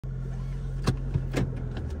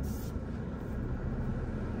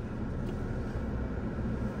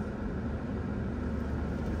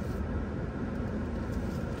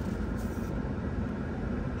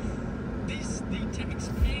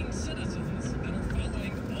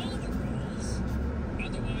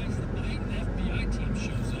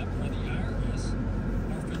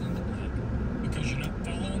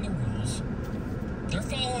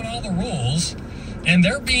and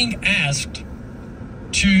they're being asked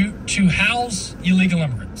to house illegal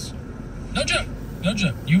immigrants. No joke. No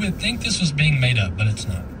joke. You would think this was being made up, but it's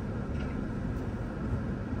not.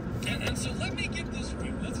 And so let me get this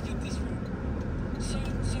right. Let's get this right. So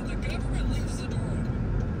the government leaves the door open.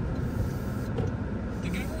 The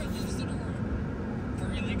government leaves the door open for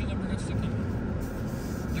illegal immigrants to come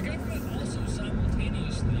in. The government also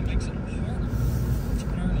simultaneously makes it harder to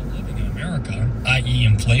earn a living in America, i.e.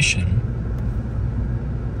 inflation.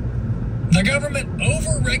 The government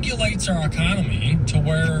overregulates our economy to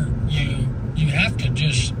where you have to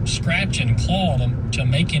just scratch and claw to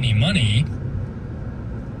make any money.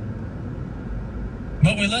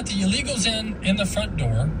 But we let the illegals in the front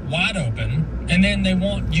door, wide open, and then they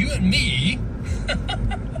want you and me,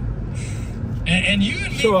 and you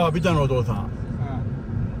and me. So, our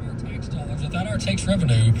tax dollars, without our tax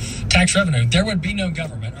revenue, there would be no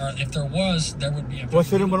government, or if there was, there would be a. Because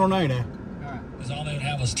all they would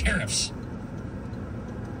have was tariffs.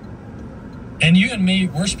 And you and me,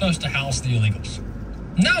 we're supposed to house the illegals.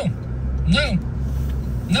 No,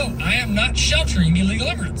 I am not sheltering illegal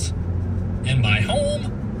immigrants. In my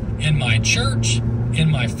home, in my church,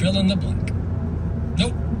 in my fill in the blank.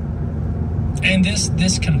 Nope. And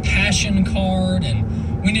this compassion card,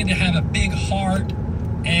 and we need to have a big heart,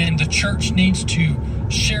 and the church needs to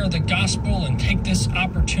share the gospel and take this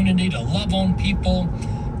opportunity to love on people.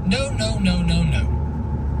 No.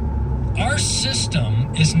 Our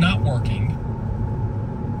system is not working.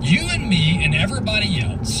 You and me and everybody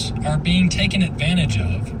else are being taken advantage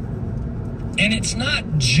of. And it's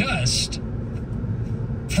not just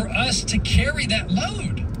for us to carry that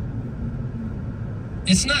load.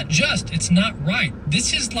 It's not right.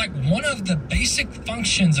 This is like one of the basic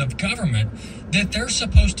functions of government that they're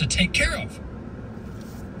supposed to take care of.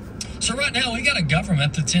 So right now we got a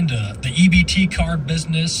government that's into the EBT card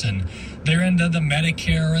business, and they're into the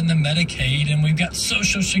Medicare and the Medicaid, and we've got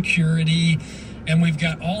Social Security, and we've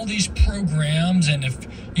got all these programs, and if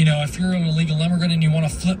you're an illegal immigrant and you want a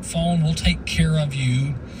flip phone, we'll take care of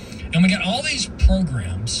you. And we got all these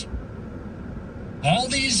programs, all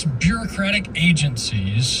these bureaucratic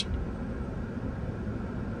agencies,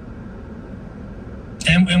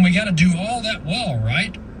 and we got to do all that well,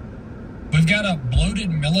 right? We've got a bloated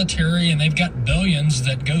military, and they've got billions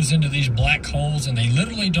that goes into these black holes, and they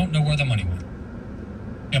literally don't know where the money went.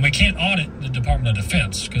 And we can't audit the Department of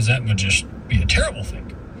Defense because that would just be a terrible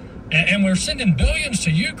thing. And we're sending billions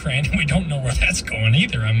to Ukraine, and we don't know where that's going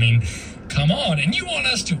either. I mean, come on. And you want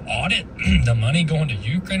us to audit the money going to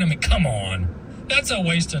Ukraine? I mean, come on. That's a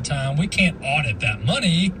waste of time. We can't audit that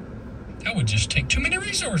money. That would just take too many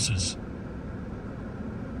resources.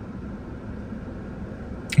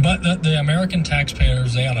 But the American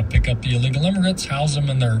taxpayers, they ought to pick up the illegal immigrants, house them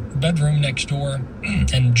in their bedroom next door,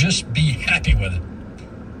 and just be happy with it.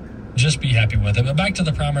 Just be happy with it. But back to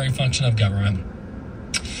the primary function of government.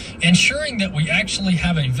 Ensuring that we actually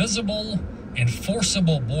have a visible,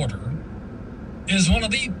 enforceable border is one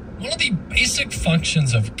of the basic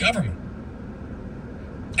functions of government.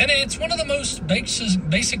 And it's one of the most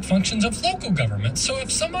basic functions of local government. So if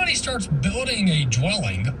somebody starts building a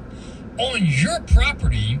dwelling on your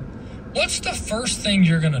property, what's the first thing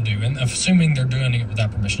you're going to do? And assuming they're doing it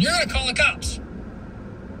without permission, you're going to call the cops.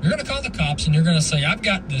 You're going to call the cops, and you're going to say, I've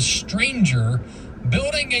got this stranger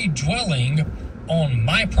building a dwelling on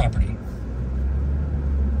my property.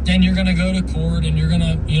 And you're going to go to court, and you're going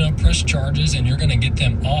to, press charges, and you're going to get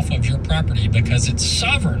them off of your property because it's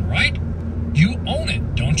sovereign, right? You own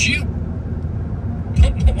it, don't you?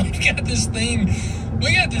 We got this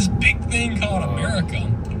big thing called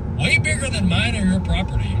America, way bigger than mine or your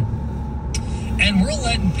property. And we're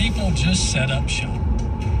letting people just set up shop.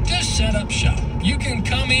 Just set up shop. You can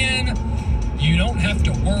come in. You don't have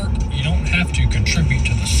to work. You don't have to contribute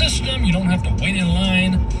to the system. You don't have to wait in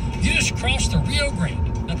line. You just cross the Rio Grande.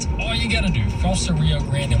 That's all you got to do. Cross the Rio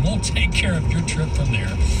Grande, and we'll take care of your trip from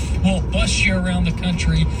there. We'll bus you around the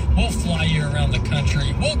country. We'll fly you around the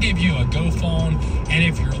country. We'll give you a Go phone. And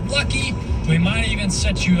if you're lucky, we might even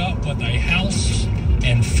set you up with a house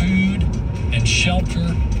and food and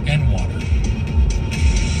shelter and water.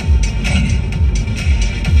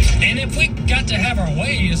 And if we got to have our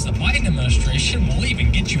way as the Biden administration, we'll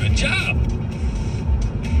even get you a job.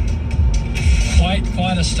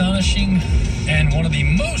 Quite astonishing, and one of the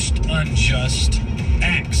most unjust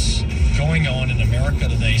acts going on in America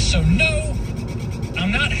today. So no,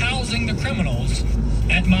 I'm not housing the criminals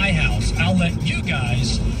at my house. I'll let you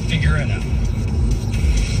guys figure it out.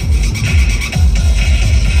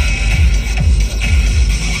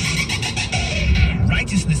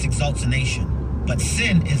 Righteousness exalts a nation, but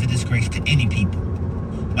sin is a disgrace to any people.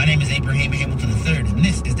 My name is Abraham Hamilton III, and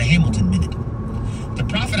this is the Hamilton Minute. The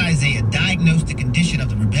prophet Isaiah diagnosed the condition of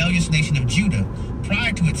the rebellious nation of Judah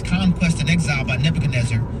prior to its conquest and exile by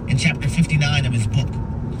Nebuchadnezzar in chapter 59 of his book.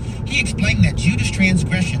 He explained that Judah's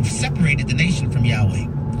transgression separated the nation from Yahweh.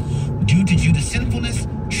 Due to Judah's sinfulness,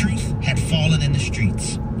 truth had fallen in the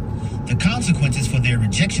streets. The consequences for their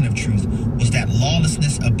rejection of truth was that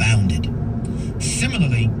lawlessness abounded.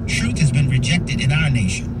 Similarly, truth has been rejected in our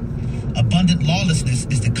nation. Abundant lawlessness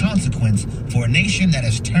is the consequence for a nation that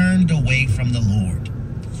has turned away from the Lord.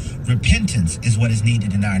 Repentance is what is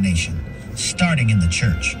needed in our nation, starting in the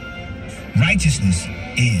church. Righteousness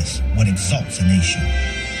is what exalts a nation.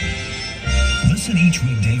 Listen each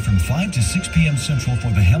weekday from 5 to 6 p.m. Central for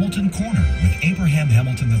the Hamilton Corner with Abraham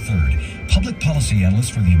Hamilton III, Public Policy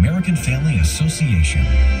Analyst for the American Family Association.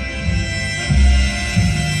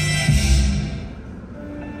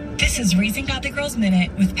 This is Raising Godly Girls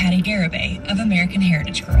Minute with Patty Garibay of American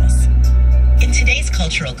Heritage Girls. In today's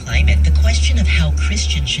cultural climate, the question of how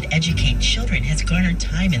Christians should educate children has garnered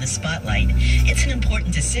time in the spotlight. It's an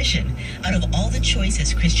important decision. Out of all the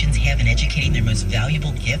choices Christians have in educating their most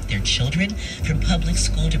valuable gift, their children, from public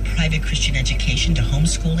school to private Christian education to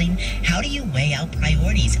homeschooling, how do you weigh out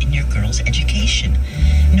priorities in your girl's education?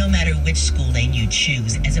 No matter which school lane you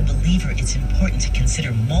choose, as a believer, it's important to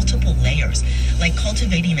consider multiple layers, like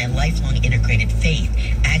cultivating a lifelong integrated faith,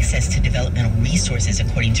 access to developmental resources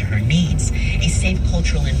according to her needs, a safe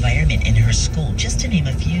cultural environment in her school, just to name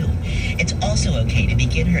a few. It's also okay to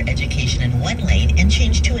begin her education in one lane and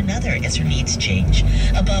change to another as her needs change.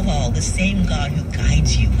 Above all, the same God who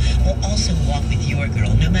guides you will also walk with your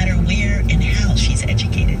girl, no matter where and how she's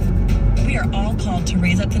educated. We are all called to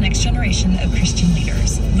raise up the next generation of Christian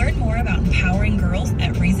leaders. Learn more about empowering girls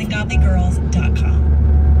at raisinggodlygirls.com.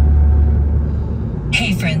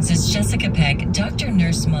 Hey friends, it's Jessica Peck, Dr.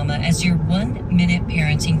 Nurse Mama, as your 1-minute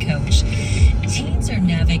parenting coach. Teens are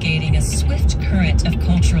navigating a swift current of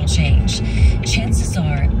cultural change. Chances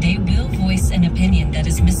are they will voice an opinion that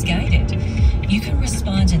is misguided. You can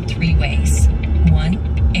respond in 3 ways.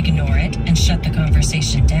 1, ignore it and shut the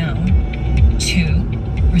conversation down.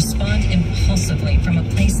 2, respond impulsively from a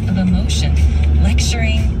place of emotion,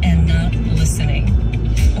 lecturing and not listening.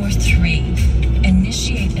 Or 3,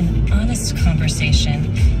 initiate an honest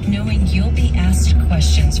conversation, knowing you'll be asked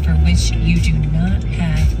questions for which you do not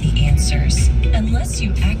have the answers. Unless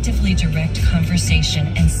you actively direct conversation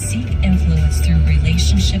and seek influence through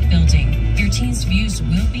relationship building, your teen's views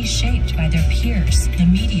will be shaped by their peers, the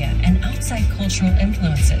media, and outside cultural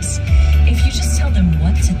influences. If you just tell them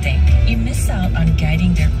what to think, you miss out on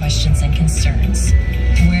guiding their questions and concerns.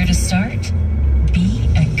 Where to start? Be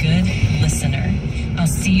a good listener. I'll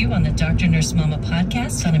see you on the Dr. Nurse Mama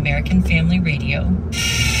podcast on American Family Radio.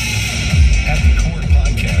 At the Core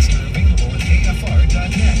podcasts are available at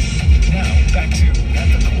AFR.net. Now, back to At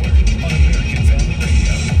the Core on American Family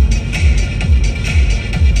Radio.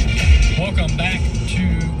 Welcome back to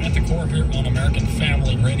At the Core here on American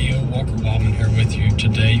Family Radio. Walker Wildman here with you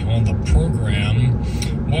today on the program.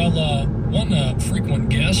 Well, one frequent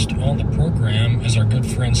guest on the program is our good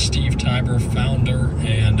friend Steve Tiber, founder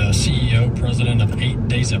and CEO, president of 8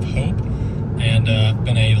 Days of Hope, and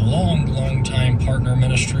been a long time partner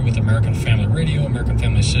ministry with American Family Radio, American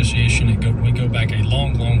Family Association. We go back a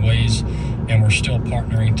long ways, and we're still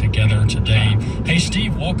partnering together today. Hey,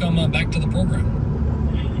 Steve, welcome back to the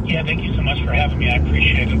program. Yeah, thank you so much for having me. I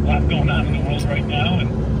appreciate it. A lot going on in the world right now, and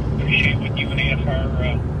appreciate what you and AFR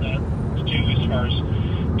do as far as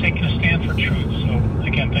taking a stand for truth. So,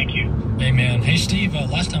 again, thank you. Amen. Hey, Steve,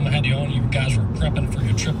 last time I had you on, you guys were prepping for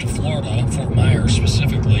your trip to Florida, Fort Myers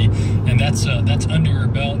specifically, and that's under your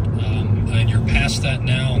belt, and you're past that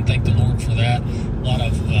now, and thank the Lord for that. A lot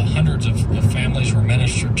of hundreds of families were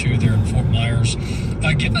ministered to there in Fort Myers.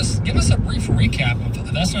 Give us a brief recap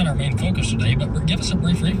of, that's not our main focus today, but give us a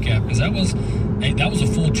brief recap, because that was a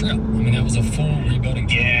full trip. I mean, that was a full rebuilding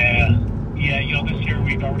trip. Yeah, this year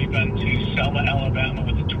we've already been to Selma, Alabama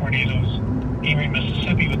with the tornadoes, Amory,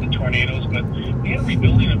 Mississippi with the tornadoes, but we had a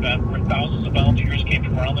rebuilding event where thousands of volunteers came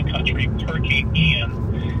from around the country with Hurricane Ian.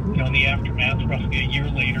 In the aftermath, roughly a year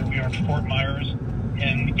later, we are in Fort Myers,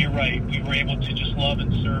 and you're right, we were able to just love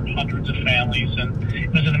and serve hundreds of families, and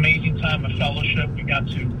it was an amazing time of fellowship. We got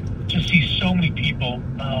to just see so many people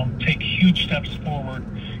take huge steps forward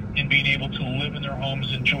in being able to live in their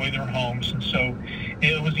homes, enjoy their homes. And so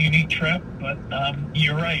it was a unique trip, but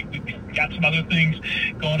you're right. We've got some other things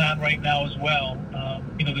going on right now as well.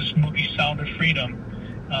 This movie Sound of Freedom,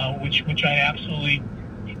 which I absolutely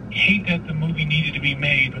hate that the movie needed to be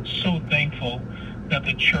made, but so thankful that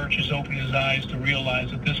the church has opened his eyes to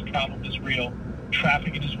realize that this problem is real.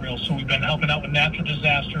 trafficking is real. So we've been helping out with natural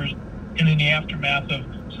disasters and in the aftermath of,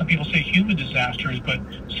 some people say, human disasters, but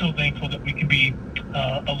so thankful that we can be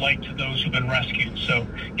a light to those who've been rescued. So,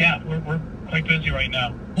 yeah, we're quite busy right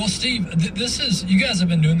now. Well, Steve, you guys have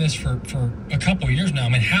been doing this for a couple of years now. I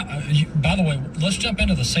mean, by the way, let's jump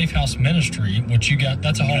into the Safe House Ministry, which you got.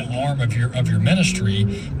 That's a whole arm of your ministry.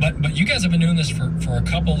 But you guys have been doing this for a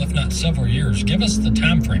couple, if not several years. Give us the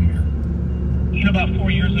time frame here. About 4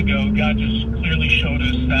 years ago, God just clearly showed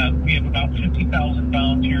us that we have about 50,000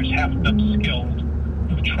 volunteers, half of them skilled,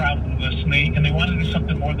 who've traveled with us, and they want to do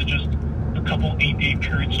something more than just a couple 8-day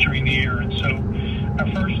periods during the year. And so our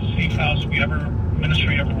first Safe House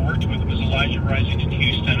ministry ever worked with was Elijah Rising in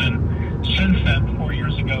Houston. And since then, 4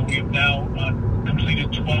 years ago, we have now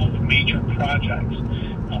completed 12 major projects,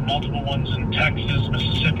 multiple ones in Texas,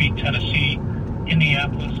 Mississippi, Tennessee,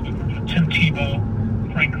 Indianapolis. We worked with Tim Tebow,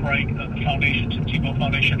 Frank Reich, the foundation, Tim Tebow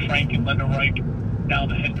Foundation, Frank and Linda Reich, now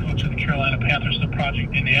the head coach of the Carolina Panthers, the project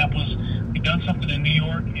in Indianapolis. We've done something in New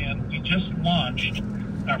York, and we just launched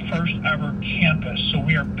our first ever campus. So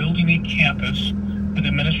we are building a campus with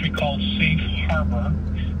a ministry called Safe Harbor.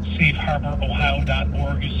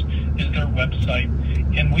 SafeHarborOhio.org is their website.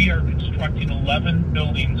 And we are constructing 11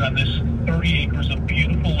 buildings on this 30 acres of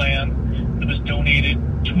beautiful land that was donated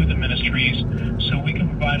to the ministries, so we can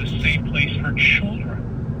provide a safe place for children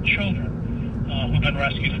who've been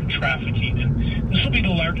rescued from trafficking. And this will be the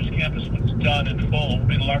largest campus when it's done in full. It will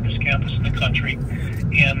be the largest campus in the country,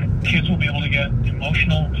 and kids will be able to get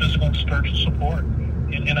emotional, physical, and spiritual support.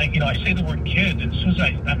 And I say the word kid, and as soon as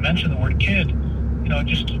I mention the word kid,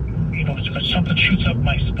 something shoots up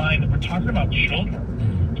my spine, that we're talking about children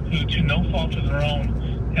who, to no fault of their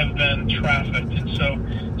own, have been trafficked. And so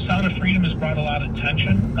Sound of Freedom has brought a lot of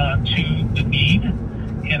attention to the need,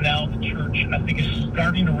 and now the church, I think, is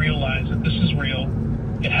starting to realize that this is real.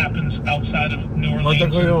 It happens outside of New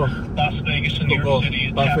Orleans, Las Vegas, and New York City.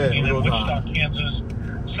 It's happening in Wichita, Kansas,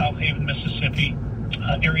 South Haven, Mississippi,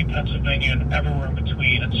 Erie, Pennsylvania, and everywhere in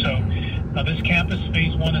between. And so this campus,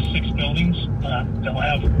 phase 1, is 6 buildings. They'll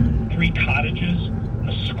have 3 cottages,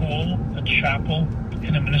 a school, a chapel,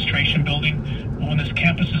 an administration building. But when this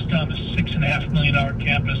campus is done, this $6.5 million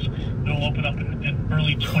campus, it'll open up in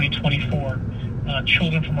early 2024.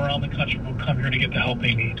 Children from around the country will come here to get the help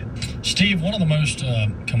they need. Steve, one of the most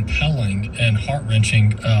compelling and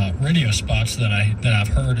heart-wrenching radio spots that I've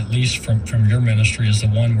heard, at least from your ministry, is the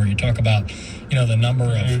one where you talk about, the number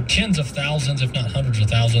of tens of thousands, if not hundreds of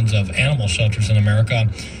thousands, of animal shelters in America,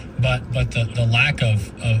 but the lack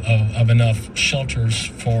of enough shelters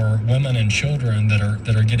for women and children that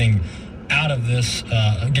are getting out of this,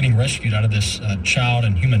 getting rescued out of this child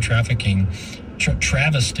and human trafficking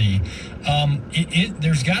travesty.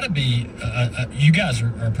 There's got to be, you guys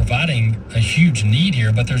are providing a huge need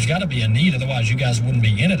here, but there's got to be a need, otherwise you guys wouldn't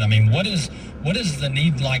be in it. I mean, what is the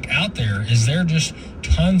need like out there? Is there just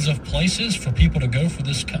tons of places for people to go for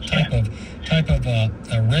this type of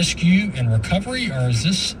rescue and recovery, or is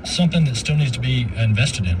this something that still needs to be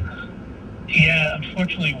invested in? Yeah,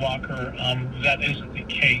 unfortunately, Walker, that isn't the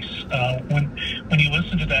case. When you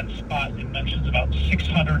listen to that spot, it mentions about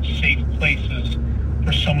 600 safe places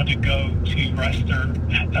for someone to go to rest their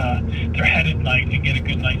head at night and get a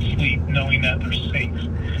good night's sleep, knowing that they're safe.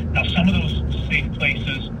 Now, some of those safe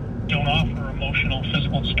places don't offer emotional,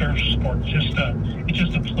 physical, and spiritual support. It's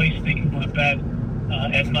just a place they can go to bed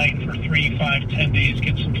at night for 3, 5, 10 days,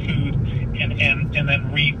 get some food, and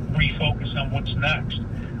then refocus on what's next.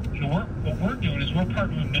 What we're doing is we're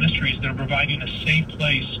partnering with ministries that are providing a safe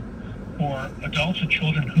place for adults and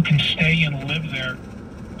children who can stay and live there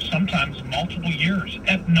sometimes multiple years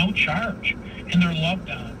at no charge, and they're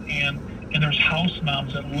loved on. And there's house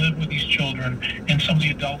moms that live with these children in some of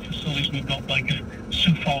the adult facilities we built, like in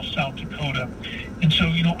Sioux Falls, South Dakota. And so,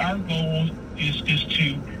 our goal is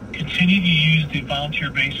to continue to use the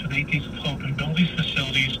volunteer base with 8 Days of Hope and build these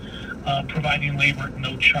facilities, providing labor at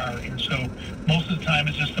no charge. And so most of the time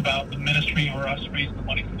it's just about the ministry or us raising the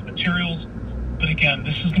money for the materials. But again,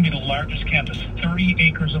 this is going to be the largest campus, 30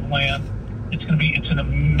 acres of land. It's an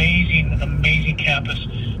amazing campus.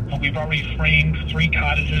 We've already framed 3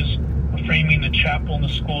 cottages. We're framing the chapel and the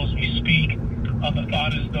school as we speak. The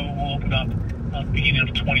thought is, though, we'll open up at the beginning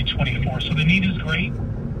of 2024. So the need is great,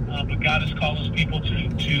 but God has called his people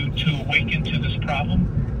to awaken to this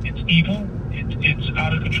problem. It's evil. It's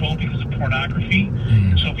out of control because of pornography.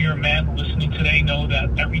 So if you're a man listening today, know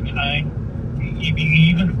that every time you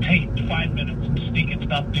even take 5 minutes and sneak into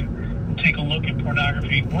something and take a look at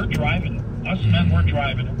pornography, we're driving it. Us men, we're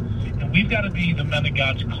driving it. And we've got to be the men that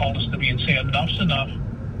God's called us to be and say, enough's enough.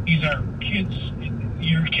 These are kids,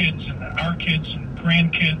 your kids, and our kids, and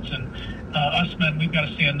grandkids, us men, we've got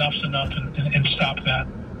to say enough's enough and stop that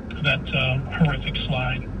horrific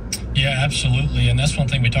slide. Yeah, absolutely, and that's one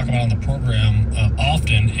thing we talk about on the program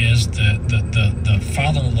often is the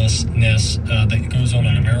fatherlessness that goes on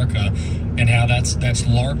in America, and how that's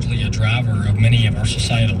largely a driver of many of our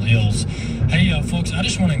societal ills. Hey, folks, I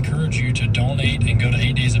just want to encourage you to donate and go to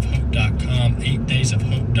 8daysofhope.com,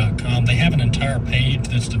 8daysofhope.com. They have an entire page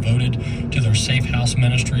that's devoted to their Safe House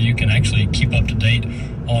ministry. You can actually keep up to date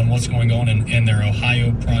on what's going on in their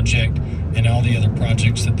Ohio project and all the other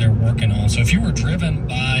projects that they're working on. So if you were driven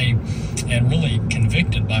by and really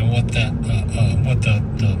convicted by what that what the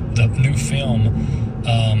new film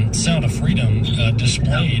Sound of Freedom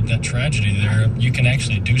displayed, that tragedy there, you can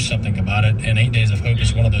actually do something about it, and 8 Days of Hope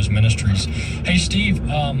is one of those ministries. Hey, Steve,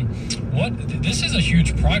 this is a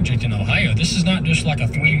huge project in Ohio. This is not just like a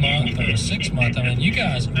 3-month or a 6-month. I mean, you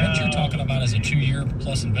guys, what you're talking about is a 2-year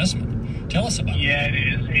plus investment. Tell us about it. Yeah, it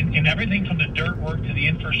is. And everything from the dirt work to the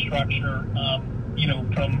infrastructure,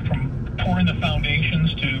 from pouring the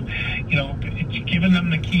foundations to, it's giving them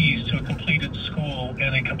the keys to a completed school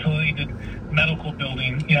and a completed medical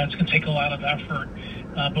building. It's going to take a lot of effort,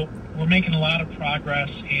 but we're making a lot of progress,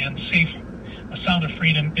 and Sound of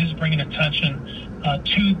Freedom is bringing attention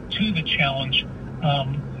to the challenge.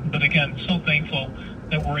 But again, so thankful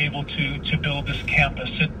that we're able to build this campus.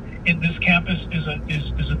 This campus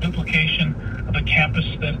is a duplication of a campus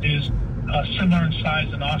that is similar in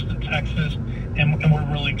size in Austin, Texas, and we're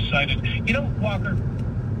really excited. Walker,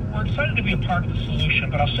 we're excited to be a part of the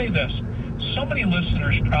solution, but I'll say this. So many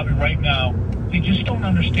listeners probably right now, they just don't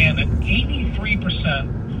understand that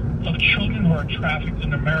 83% of children who are trafficked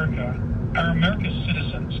in America are America's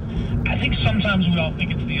citizens. I think sometimes we all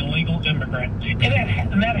think it's the illegal immigrant,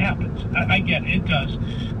 and that happens. I get it does.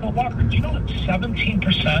 But Walker, do you know that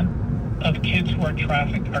 17% of kids who are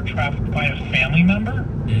trafficked by a family member?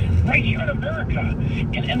 Right here in America.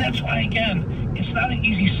 And that's why, again, it's not an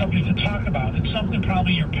easy subject to talk about. It's something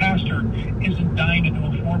probably your pastor isn't dying to do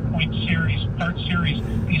a 4-part series,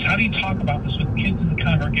 because how do you talk about this with kids in the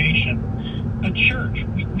congregation? But church,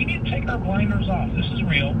 we need to take our blinders off. This is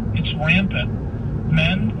real. It's rampant.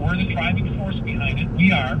 Men, we're the driving force behind it.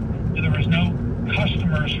 We are. There is no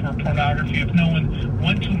customers for pornography. If no one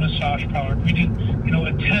went to a massage parlor, we didn't,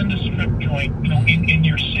 attend a strip joint, in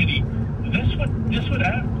your city, this would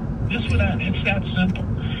end. This would end. It's that simple.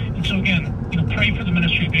 And so again, pray for the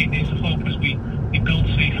ministry of 8 Days of Hope as we build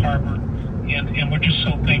Safe Harbor, and we're just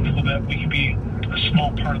so thankful that we can be a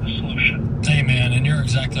small part of the solution. Amen. And you're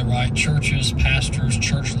exactly right. Churches, pastors,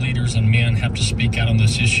 church leaders, and men have to speak out on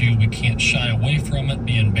this issue. We can't shy away from it,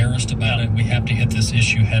 be embarrassed about it. We have to hit this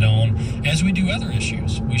issue head on, as we do other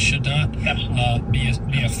issues. We should not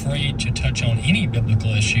be afraid to touch on any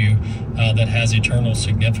biblical issue that has eternal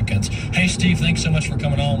significance. Hey, Steve, thanks so much for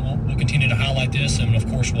coming on. We'll continue to highlight this, and of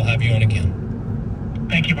course, we'll have you on again.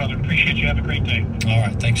 Thank you, brother. Appreciate you. Have a great day. All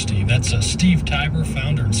right. Thanks, Steve. That's Steve Tiber,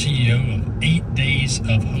 founder and CEO of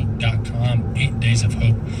 8daysofhope.com,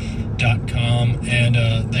 8daysofhope.com. And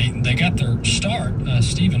they got their start.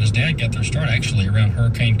 Steve and his dad got their start actually around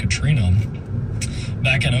Hurricane Katrina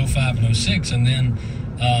back in 05 and 06. And then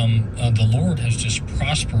the Lord has just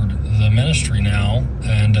prospered the ministry now.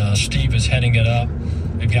 And Steve is heading it up.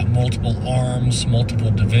 They've got multiple arms,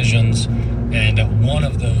 multiple divisions, and one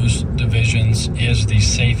of those divisions is the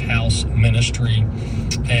Safe House Ministry,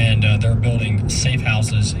 and they're building safe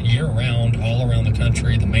houses year-round all around the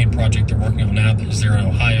country. The main project they're working on now is there in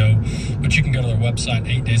Ohio, but you can go to their website,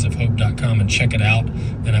 8daysofhope.com, and check it out,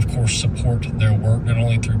 and of course support their work, not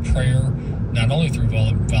only through prayer, not only through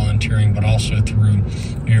volunteering, but also through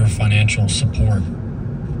your financial support.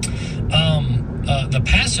 The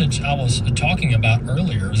passage I was talking about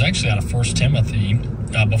earlier was actually out of 1 Timothy,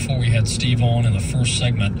 before we had Steve on in the first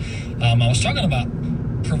segment. I was talking about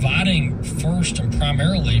providing first and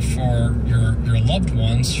primarily for your loved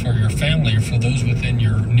ones, for your family, for those within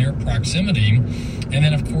your near proximity. And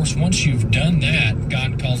then, of course, once you've done that,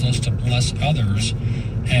 God calls us to bless others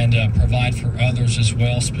and provide for others as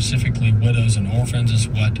well, specifically widows and orphans is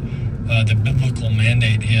what the biblical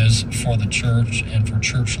mandate is for the church and for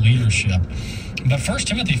church leadership. But 1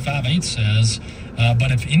 Timothy 5:8 says,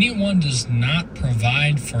 but if anyone does not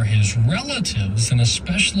provide for his relatives, and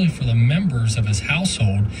especially for the members of his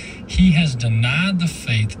household, he has denied the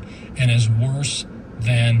faith and is worse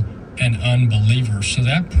than an unbeliever. So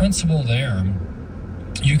that principle there,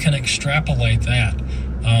 you can extrapolate that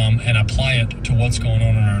and apply it to what's going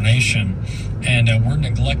on in our nation. And we're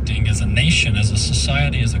neglecting as a nation, as a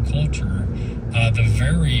society, as a culture, the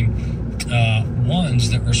very ones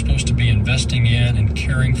that we're supposed to be investing in and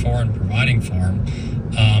caring for and providing for.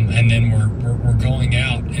 And then we're going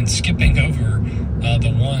out and skipping over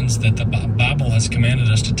the ones that the Bible has commanded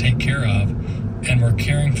us to take care of, and we're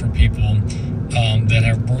caring for people that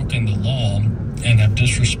have broken the law and have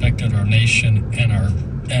disrespected our nation and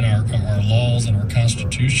our laws and our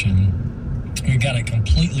Constitution. We got it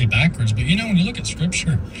completely backwards. But when you look at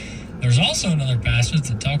Scripture, there's also another passage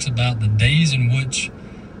that talks about the days in which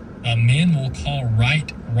men will call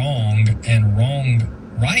right wrong and wrong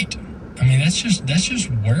right. I mean, that's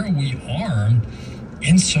just where we are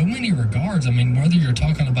in so many regards. I mean, whether you're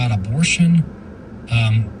talking about abortion,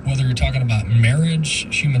 whether you're talking about marriage,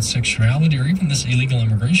 human sexuality, or even this illegal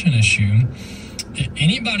immigration issue,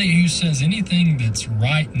 anybody who says anything that's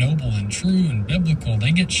right, noble, and true and biblical,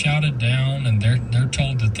 they get shouted down, and they're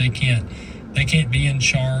told that they can't be in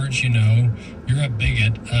charge. You're a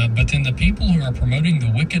bigot. But then the people who are promoting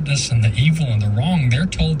the wickedness and the evil and the wrong, they're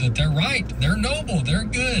told that they're right, they're noble, they're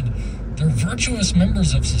good, they're virtuous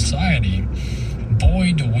members of society.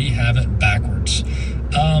 Boy, do we have it backwards.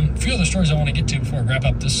 A few other stories I want to get to before I wrap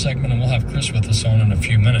up this segment, and we'll have Chris with us on in a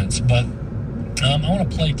few minutes. But I want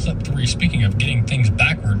to play clip 3. Speaking of getting things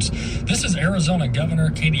backwards, this is Arizona Governor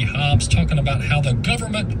Katie Hobbs talking about how the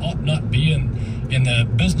government ought not be in the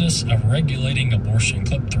business of regulating abortion.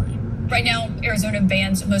 Clip 3. Right now, Arizona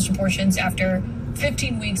bans most abortions after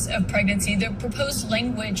 15 weeks of pregnancy. The proposed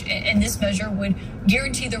language in this measure would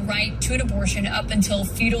guarantee the right to an abortion up until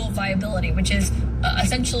fetal viability, which is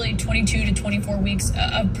essentially 22 to 24 weeks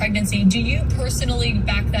of pregnancy. Do you personally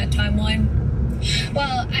back that timeline?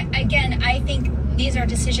 Well, I think these are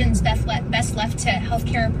decisions best left to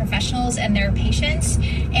healthcare professionals and their patients,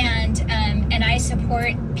 and I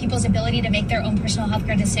support people's ability to make their own personal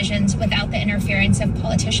healthcare decisions without the interference of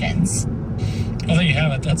politicians. Well, there you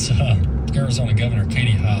have it. That's Arizona Governor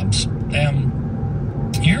Katie Hobbs.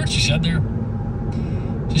 You hear what she said there?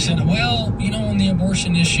 She said, well, on the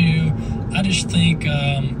abortion issue, I just think,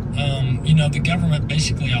 the government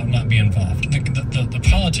basically ought not be involved. The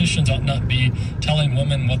politicians ought not be telling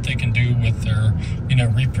women what they can do with their,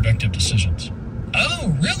 reproductive decisions.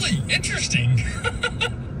 Oh, really? Interesting.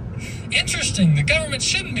 Interesting. The government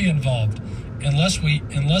shouldn't be involved unless we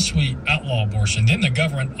outlaw abortion. Then the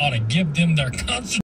government ought to give them their constitution.